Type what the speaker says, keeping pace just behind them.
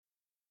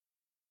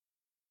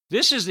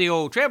This is the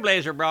old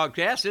Trailblazer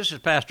broadcast. This is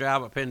Pastor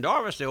Albert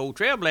Pendarvis, the old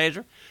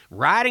Trailblazer,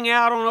 riding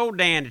out on old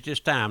Dan at this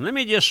time. Let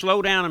me just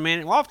slow down a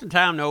minute.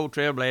 Oftentimes the old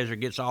Trailblazer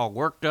gets all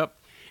worked up,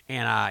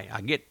 and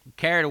I get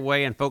carried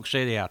away, and folks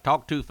say I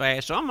talk too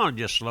fast, so I'm going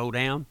to just slow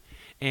down.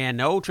 And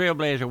the old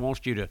Trailblazer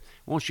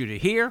wants you to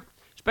hear,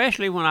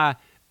 especially when I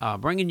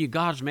bringing you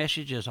God's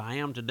message as I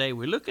am today.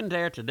 We're looking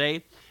there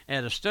today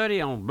at a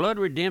study on blood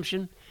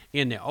redemption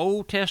in the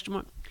Old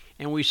Testament.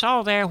 And we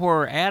saw there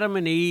where Adam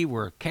and Eve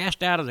were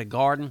cast out of the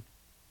garden,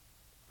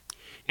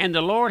 and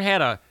the Lord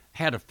had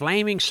a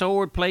flaming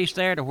sword placed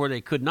there to where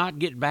they could not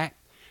get back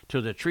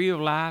to the tree of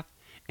life.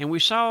 And we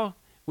saw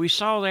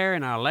there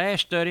in our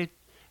last study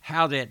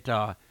how that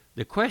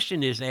the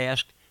question is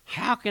asked,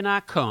 how can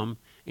I come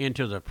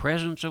into the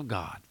presence of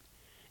God?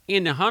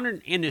 In the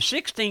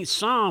 16th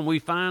Psalm we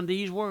find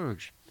these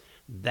words,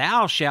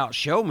 "Thou shalt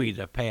show me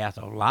the path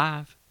of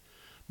life,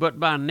 but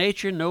by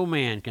nature no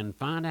man can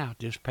find out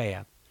this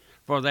path.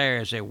 For there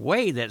is a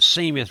way that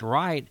seemeth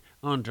right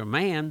unto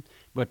man,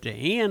 but the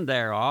end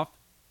thereof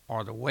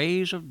are the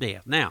ways of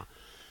death." Now,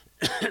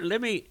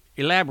 let me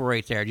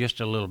elaborate there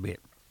just a little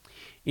bit.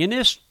 In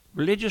this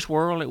religious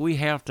world that we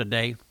have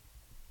today,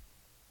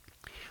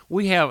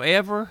 we have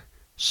every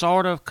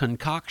sort of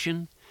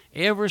concoction,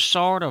 every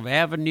sort of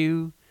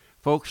avenue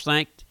folks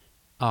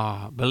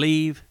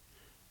believe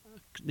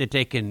that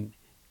they can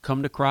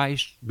come to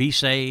Christ, be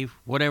saved,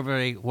 whatever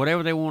they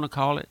want to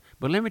call it.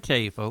 But let me tell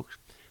you, folks,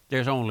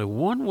 there's only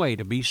one way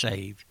to be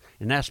saved,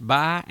 and that's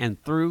by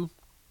and through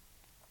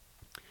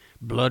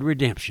blood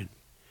redemption.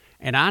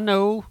 And I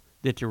know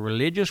that the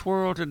religious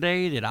world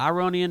today that I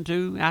run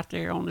into out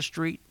there on the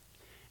street,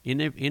 in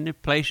the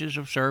places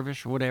of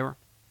service or whatever,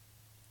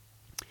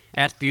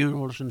 at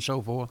funerals and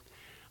so forth,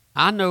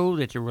 I know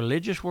that the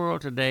religious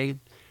world today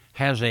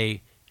has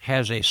a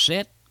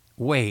set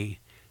way,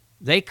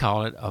 they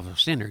call it, of a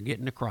sinner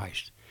getting to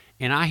Christ.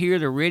 And I hear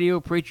the radio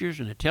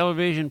preachers and the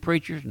television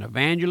preachers and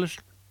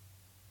evangelists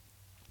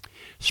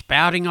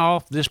spouting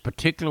off this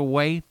particular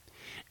way,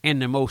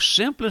 and the most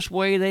simplest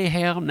way they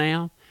have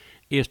now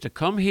is to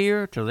come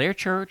here to their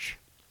church,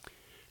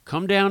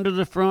 come down to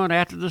the front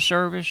after the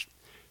service,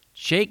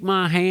 shake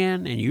my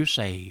hand, and you're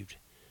saved.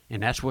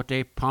 And that's what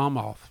they palm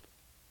off.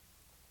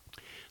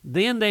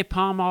 Then they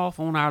palm off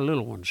on our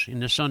little ones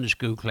in the Sunday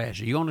school classes.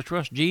 You want to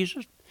trust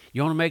Jesus?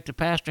 You want to make the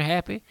pastor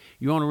happy?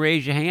 You want to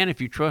raise your hand if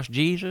you trust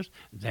Jesus?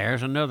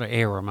 There's another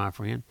error, my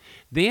friend.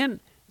 Then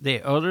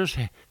the others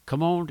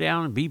come on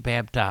down and be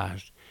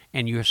baptized,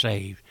 and you're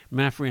saved.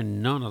 My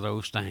friend, none of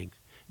those things.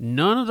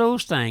 None of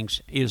those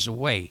things is the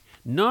way.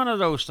 None of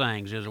those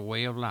things is a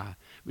way of life.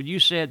 But you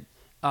said,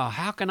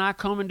 how can I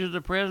come into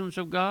the presence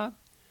of God?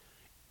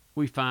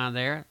 We find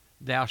there,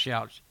 thou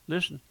shalt,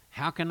 listen,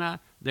 how can I?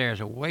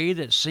 There's a way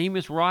that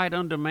seemeth right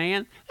unto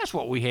man. That's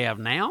what we have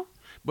now.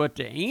 But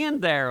the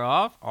end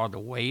thereof are the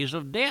ways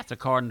of death,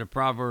 according to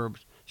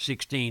Proverbs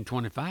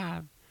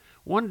 16:25.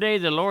 One day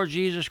the Lord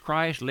Jesus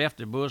Christ left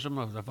the bosom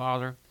of the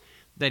Father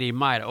that he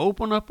might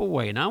open up a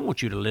way. Now I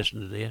want you to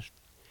listen to this.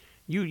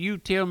 You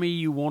tell me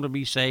you want to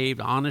be saved,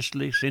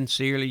 honestly,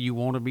 sincerely, you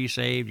want to be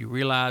saved. You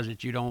realize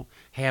that you don't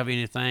have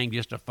anything,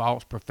 just a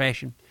false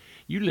profession.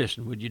 You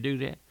listen, would you do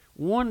that?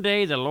 One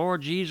day the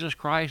Lord Jesus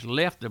Christ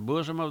left the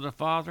bosom of the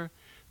Father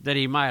that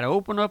he might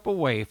open up a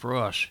way for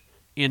us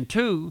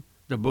into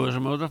the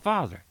bosom of the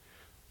Father.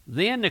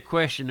 Then the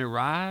question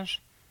arises,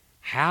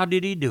 how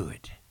did he do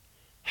it?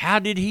 How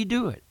did he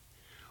do it?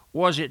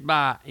 Was it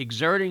by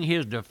exerting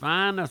his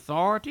divine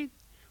authority?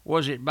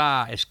 Was it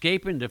by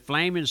escaping the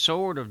flaming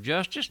sword of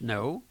justice?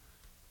 No,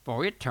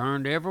 for it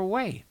turned every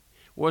way.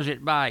 Was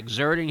it by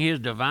exerting his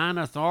divine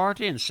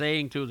authority and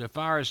saying to the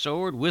fiery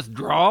sword,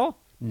 withdraw?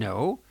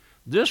 No,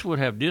 this would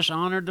have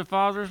dishonored the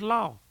Father's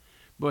law.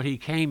 But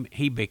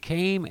he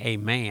became a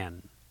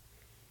man.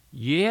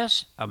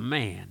 Yes, a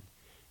man.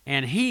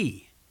 And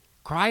he,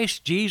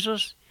 Christ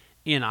Jesus,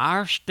 in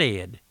our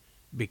stead,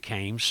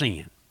 became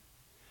sin.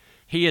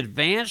 He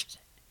advanced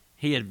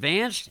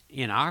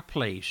in our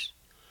place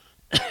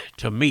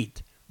to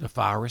meet the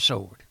fiery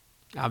sword.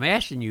 I'm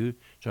asking you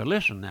to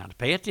listen now, to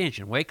pay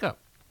attention, wake up.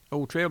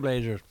 Old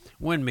Trailblazer's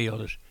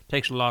windmill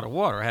takes a lot of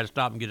water. I had to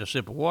stop and get a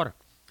sip of water.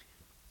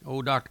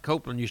 Old Dr.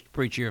 Copeland used to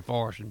preach here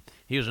for us, and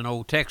he was an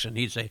old Texan.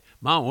 He'd say,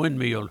 my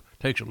windmill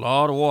takes a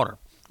lot of water.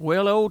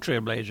 Well, the old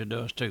Trailblazer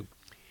does too.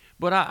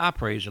 But I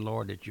praise the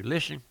Lord that you're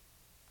listening.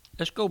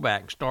 Let's go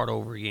back and start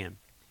over again.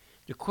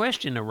 The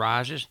question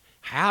arises,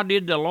 how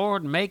did the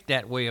Lord make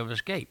that way of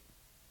escape?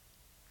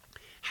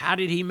 How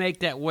did he make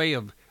that way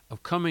of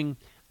coming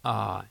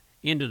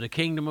into the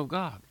kingdom of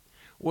God?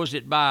 Was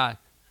it by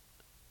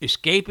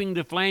escaping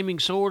the flaming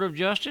sword of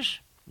justice?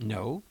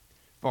 No,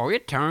 for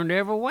it turned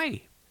every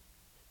way.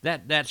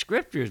 That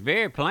scripture is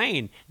very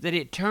plain that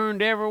it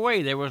turned every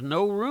way. There was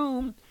no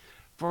room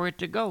for it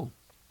to go.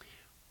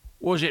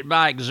 Was it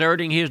by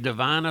exerting his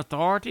divine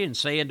authority and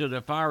saying to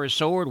the fiery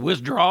sword,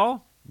 withdraw?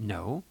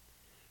 No,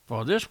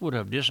 for this would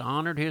have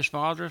dishonored his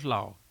Father's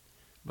law.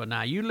 But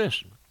now you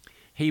listen.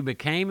 He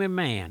became a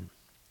man.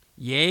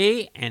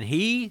 Yea, and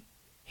he,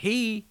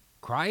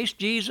 Christ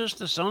Jesus,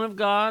 the Son of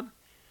God,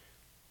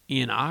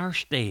 in our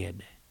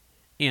stead,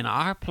 in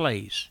our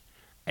place,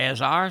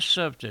 as our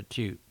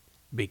substitute,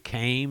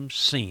 became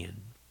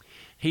sin.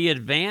 He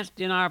advanced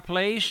in our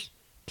place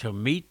to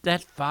meet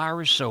that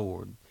fiery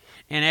sword,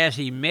 and as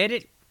he met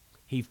it,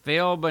 he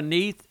fell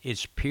beneath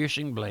its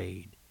piercing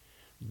blade.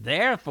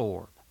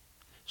 Therefore,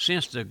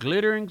 since the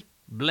glittering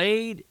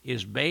blade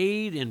is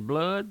bathed in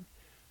blood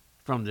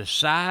from the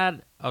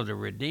side of the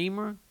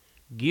Redeemer,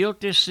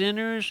 guilty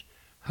sinners,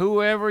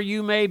 whoever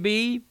you may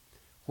be,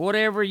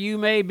 whatever you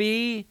may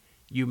be,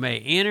 you may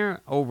enter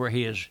over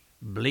his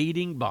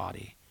bleeding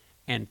body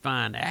and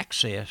find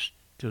access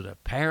to the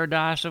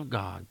paradise of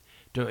God,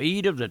 to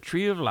eat of the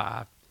tree of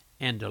life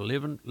and to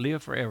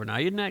live forever. Now,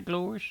 isn't that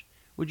glorious?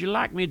 Would you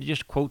like me to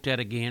just quote that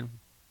again?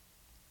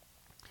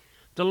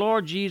 The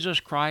Lord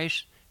Jesus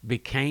Christ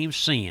became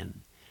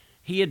sin.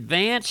 He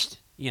advanced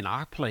in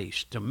our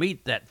place to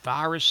meet that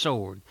fiery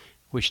sword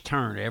which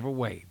turned every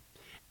way.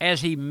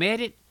 As he met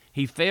it,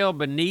 he fell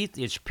beneath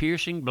its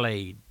piercing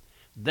blade.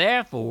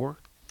 Therefore,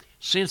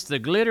 since the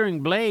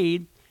glittering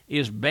blade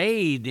is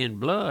bathed in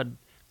blood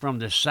from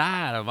the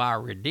side of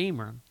our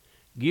Redeemer,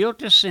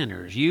 guilty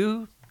sinners,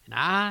 you and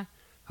I,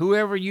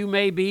 whoever you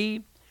may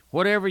be,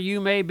 whatever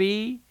you may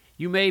be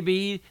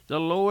the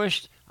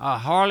lowest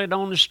harlot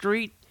on the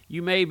street,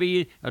 you may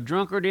be a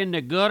drunkard in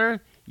the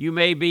gutter, you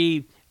may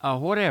be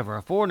whatever,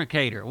 a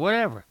fornicator,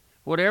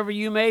 whatever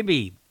you may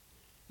be.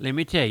 Let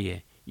me tell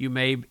you, you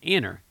may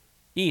enter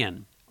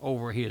in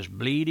over his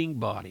bleeding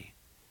body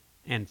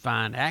and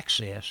find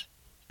access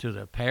to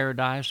the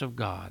paradise of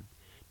God,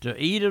 to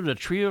eat of the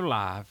tree of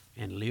life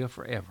and live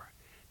forever.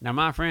 Now,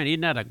 my friend,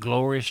 isn't that a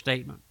glorious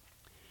statement?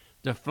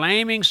 The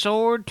flaming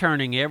sword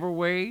turning every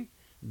way,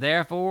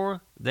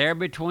 therefore, there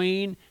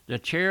between the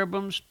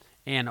cherubims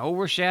and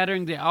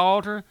overshadowing the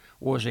altar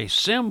was a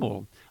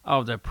symbol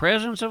of the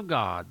presence of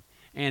God,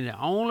 and the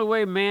only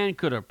way man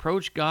could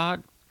approach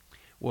God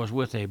was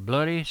with a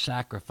bloody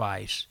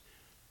sacrifice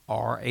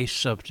or a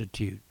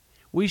substitute.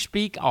 We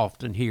speak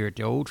often here at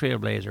the Old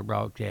Trailblazer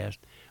broadcast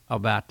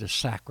about the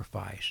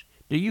sacrifice.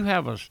 Do you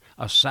have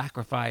a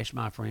sacrifice,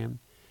 my friend?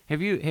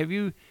 Have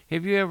you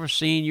ever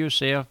seen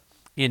yourself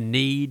in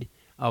need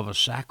of a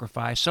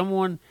sacrifice?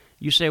 Someone,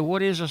 you say,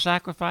 what is a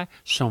sacrifice?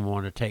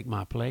 Someone to take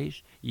my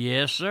place.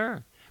 Yes,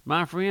 sir.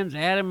 My friends,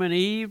 Adam and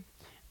Eve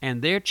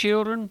and their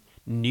children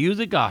knew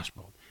the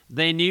gospel.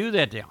 They knew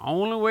that the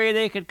only way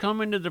they could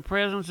come into the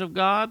presence of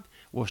God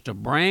was to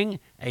bring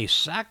a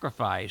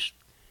sacrifice.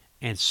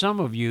 And some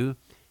of you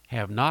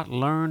have not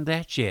learned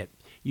that yet.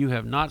 You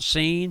have not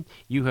seen,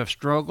 you have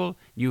struggled,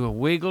 you have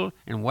wiggled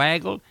and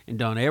waggled and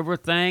done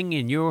everything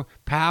in your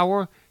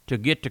power to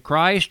get to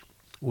Christ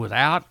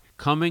without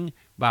coming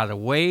by the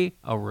way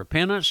of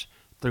repentance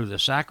through the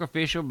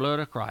sacrificial blood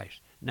of Christ.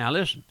 Now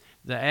listen,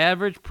 the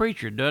average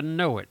preacher doesn't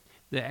know it.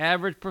 The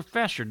average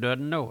professor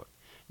doesn't know it.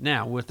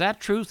 Now, with that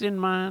truth in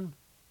mind,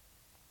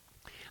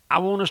 I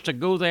want us to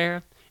go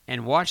there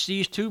and watch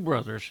these two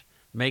brothers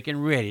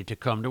making ready to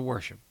come to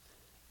worship,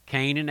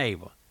 Cain and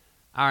Abel.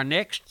 Our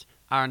next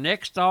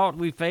thought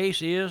we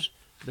face is,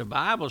 the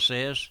Bible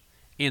says,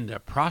 in the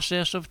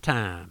process of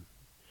time,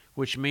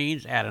 which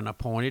means at an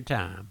appointed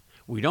time.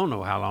 We don't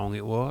know how long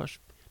it was.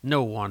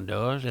 No one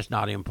does. It's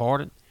not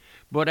important.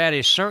 But at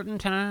a certain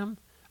time,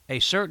 a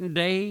certain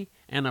day,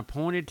 an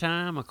appointed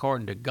time,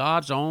 according to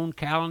God's own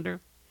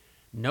calendar,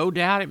 no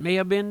doubt it may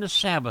have been the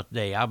Sabbath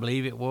day, I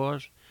believe it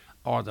was,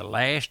 or the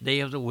last day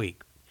of the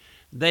week.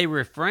 They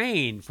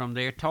refrained from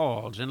their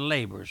toils and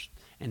labors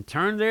and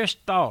turned their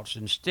thoughts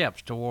and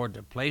steps toward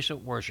the place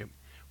of worship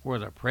where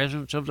the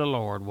presence of the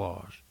Lord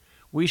was.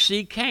 We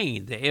see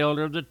Cain, the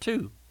elder of the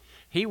two.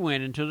 He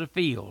went into the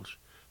fields,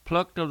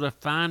 plucked of the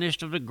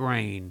finest of the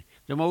grain,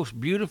 the most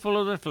beautiful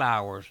of the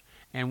flowers,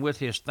 and with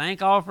his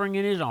thank offering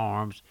in his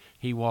arms,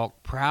 he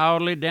walked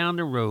proudly down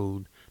the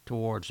road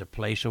towards the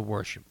place of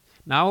worship.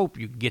 Now, I hope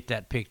you get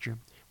that picture.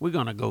 We're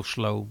going to go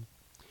slow.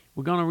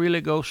 We're going to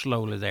really go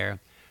slowly there.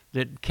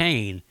 That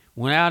Cain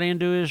went out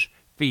into his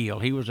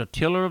field. He was a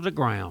tiller of the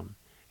ground.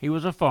 He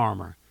was a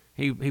farmer.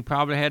 He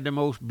probably had the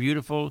most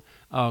beautiful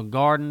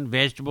garden,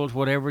 vegetables,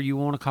 whatever you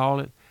want to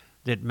call it,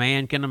 that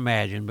man can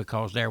imagine,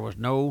 because there was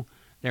nothing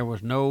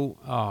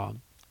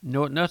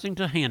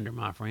to hinder,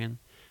 my friend.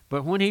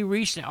 But when he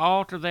reached the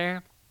altar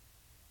there,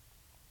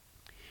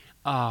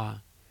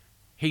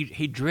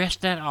 he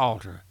dressed that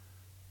altar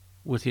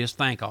with his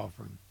thank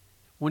offering.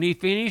 When he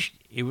finished,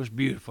 it was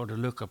beautiful to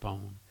look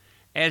upon.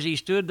 As he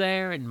stood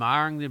there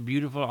admiring the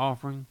beautiful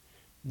offering,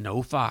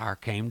 no fire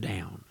came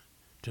down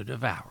to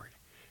devour it.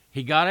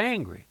 He got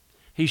angry.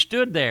 He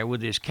stood there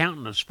with his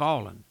countenance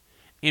fallen,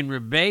 in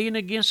rebellion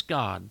against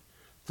God,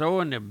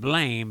 throwing the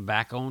blame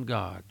back on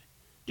God.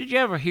 Did you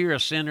ever hear a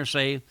sinner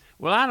say,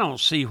 well, I don't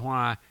see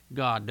why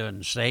God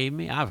doesn't save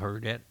me? I've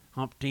heard that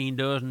umpteen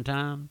dozen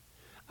times.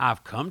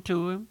 I've come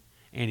to him,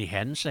 and he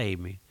hadn't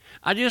saved me.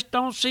 I just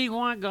don't see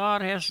why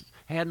God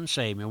hadn't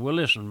saved me. Well,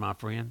 listen, my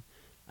friend,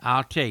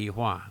 I'll tell you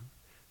why.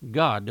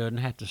 God doesn't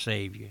have to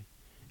save you.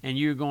 And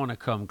you're going to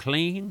come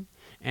clean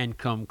and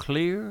come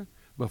clear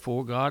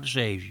before God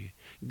saves you.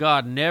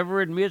 God never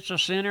admits a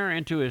sinner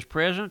into his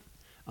presence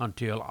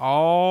until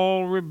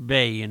all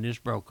rebellion is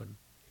broken.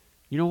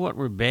 You know what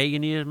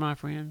rebellion is, my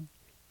friend?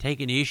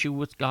 Taking issue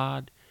with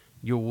God.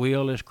 Your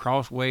will is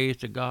crossways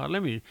to God.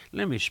 Let me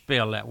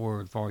spell that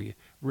word for you.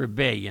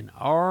 Rebellion.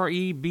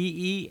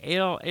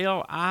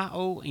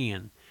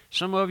 Rebellion.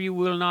 Some of you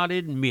will not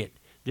admit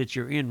that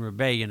you're in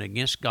rebellion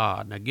against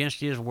God and against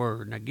His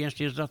Word and against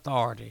His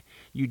authority.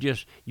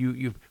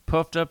 You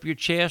puffed up your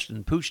chest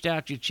and pooched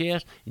out your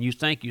chest, and you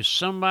think you're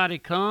somebody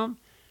come.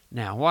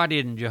 Now, why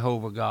didn't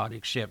Jehovah God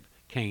accept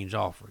Cain's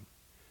offering?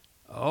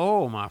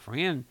 Oh, my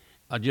friend,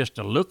 just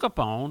to look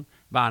upon,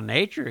 by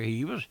nature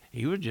he was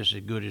just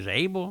as good as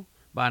Abel.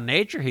 By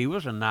nature he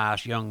was a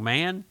nice young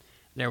man.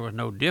 There was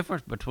no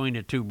difference between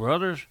the two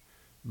brothers.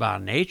 By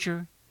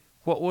nature,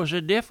 what was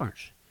the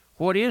difference?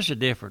 What is the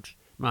difference,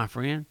 my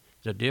friend?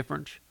 The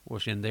difference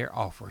was in their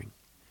offering.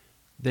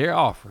 Their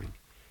offering.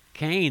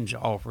 Cain's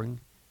offering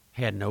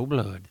had no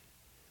blood.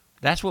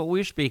 That's what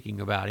we're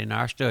speaking about in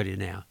our study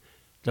now.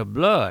 The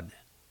blood.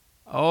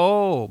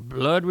 Oh,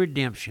 blood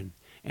redemption.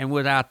 And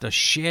without the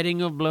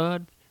shedding of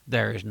blood,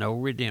 there is no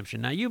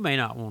redemption. Now, you may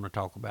not want to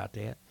talk about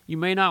that. You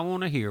may not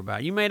want to hear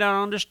about it. You may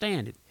not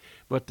understand it.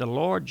 But the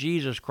Lord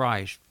Jesus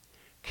Christ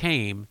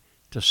came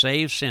to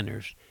save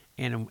sinners,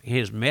 and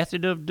His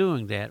method of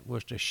doing that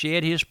was to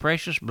shed His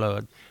precious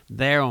blood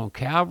there on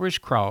Calvary's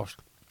cross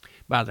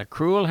by the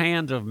cruel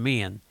hands of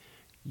men.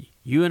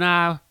 You and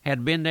I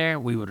had been there,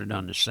 we would have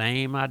done the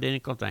same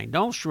identical thing.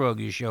 Don't shrug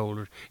your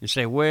shoulders and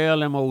say, well,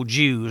 them old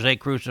Jews, they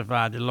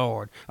crucified the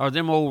Lord. Or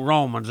them old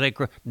Romans,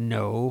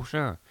 No,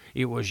 sir.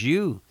 It was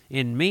you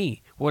and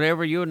me.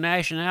 Whatever your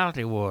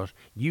nationality was,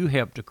 you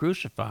helped to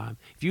crucify Him.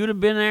 If you'd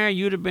have been there,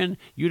 you'd have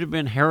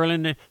been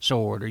hurling the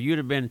sword, or you'd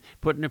have been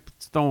putting the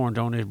thorns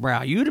on His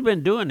brow. You'd have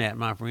been doing that,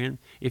 my friend.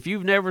 If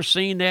you've never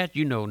seen that,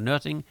 you know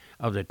nothing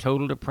of the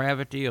total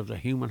depravity of the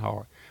human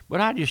heart.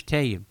 But I just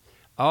tell you,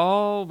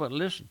 but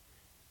listen,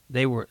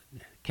 they were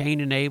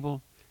Cain and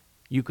Abel.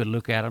 You could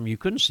look at them, you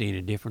couldn't see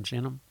any difference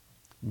in them.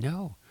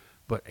 No,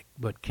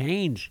 but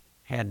Cain's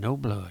had no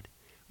blood.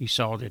 You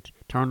saw that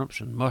turnips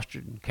and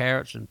mustard and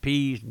carrots and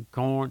peas and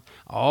corn,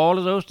 all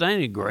of those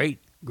things, great,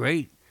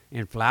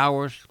 and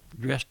flowers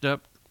dressed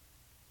up,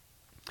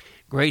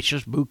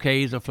 gracious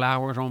bouquets of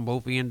flowers on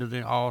both ends of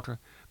the altar.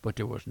 But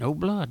there was no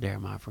blood there,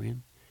 my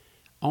friend.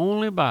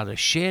 Only by the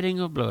shedding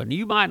of blood. And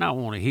you might not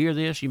want to hear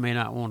this, you may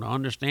not want to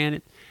understand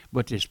it,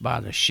 but it's by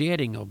the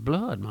shedding of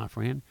blood, my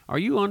friend. Are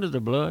you under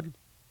the blood?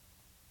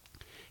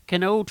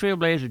 Can the old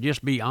Trailblazer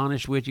just be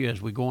honest with you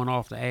as we're going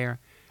off the air?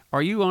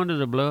 Are you under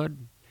the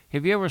blood?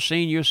 Have you ever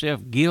seen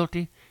yourself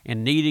guilty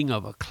and needing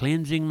of a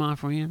cleansing, my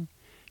friend?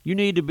 You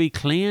need to be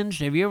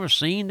cleansed. Have you ever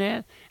seen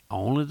that?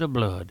 Only the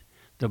blood.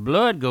 The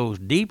blood goes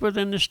deeper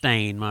than the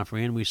stain, my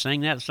friend. We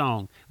sing that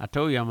song. I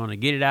told you I'm going to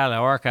get it out of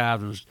the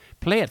archives and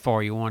play it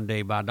for you one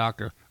day by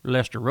Dr.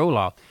 Lester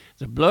Roloff.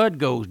 The blood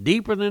goes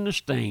deeper than the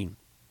stain.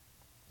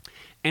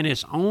 And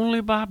it's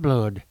only by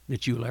blood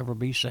that you'll ever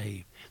be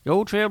saved. The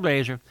old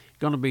Trailblazer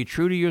going to be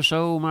true to your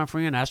soul, my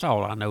friend. That's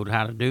all I know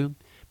how to do.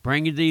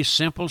 Bring you these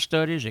simple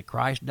studies that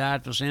Christ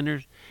died for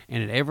sinners,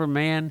 and that every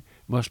man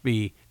must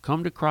be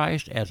come to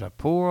Christ as a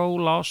poor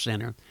old lost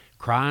sinner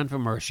crying for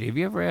mercy. Have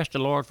you ever asked the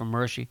Lord for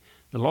mercy?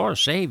 The Lord will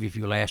save you if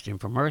you'll ask Him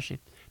for mercy.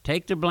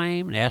 Take the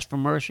blame and ask for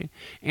mercy.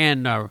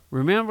 And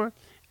remember,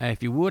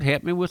 if you would,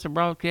 help me with the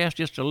broadcast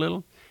just a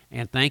little.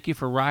 And thank you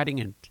for writing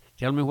and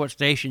telling me what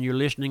station you're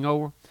listening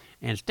over.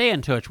 And stay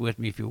in touch with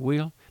me if you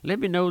will. Let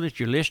me know that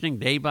you're listening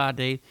day by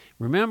day.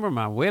 Remember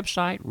my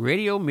website,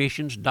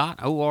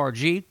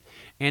 radiomissions.org.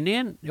 And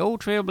then the Old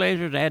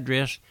Trailblazer's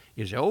address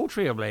is the Old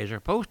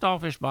Trailblazer, Post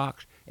Office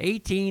Box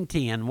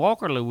 1810,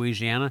 Walker,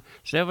 Louisiana,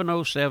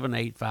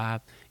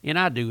 70785. And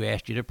I do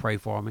ask you to pray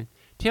for me.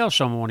 Tell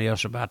someone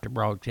else about the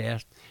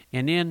broadcast.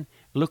 And then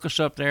look us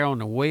up there on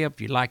the web.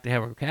 If you'd like to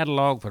have a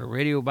catalog for the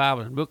Radio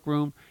Bible and Book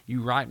Room,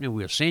 you write me.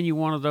 We'll send you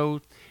one of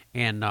those.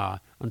 And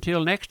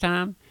until next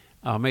time,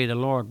 may the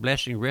Lord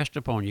blessing rest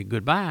upon you.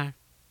 Goodbye.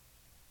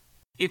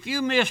 If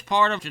you missed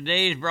part of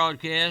today's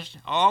broadcast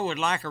or would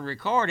like a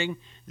recording,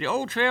 the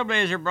Old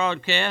Trailblazer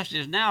broadcast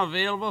is now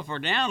available for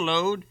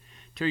download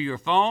to your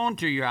phone,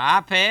 to your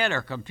iPad,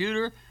 or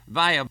computer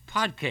via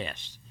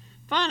podcast.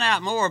 Find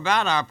out more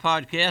about our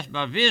podcast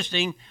by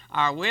visiting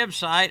our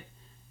website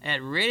at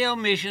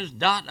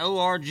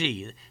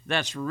radiomissions.org.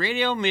 That's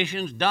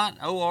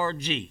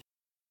radiomissions.org.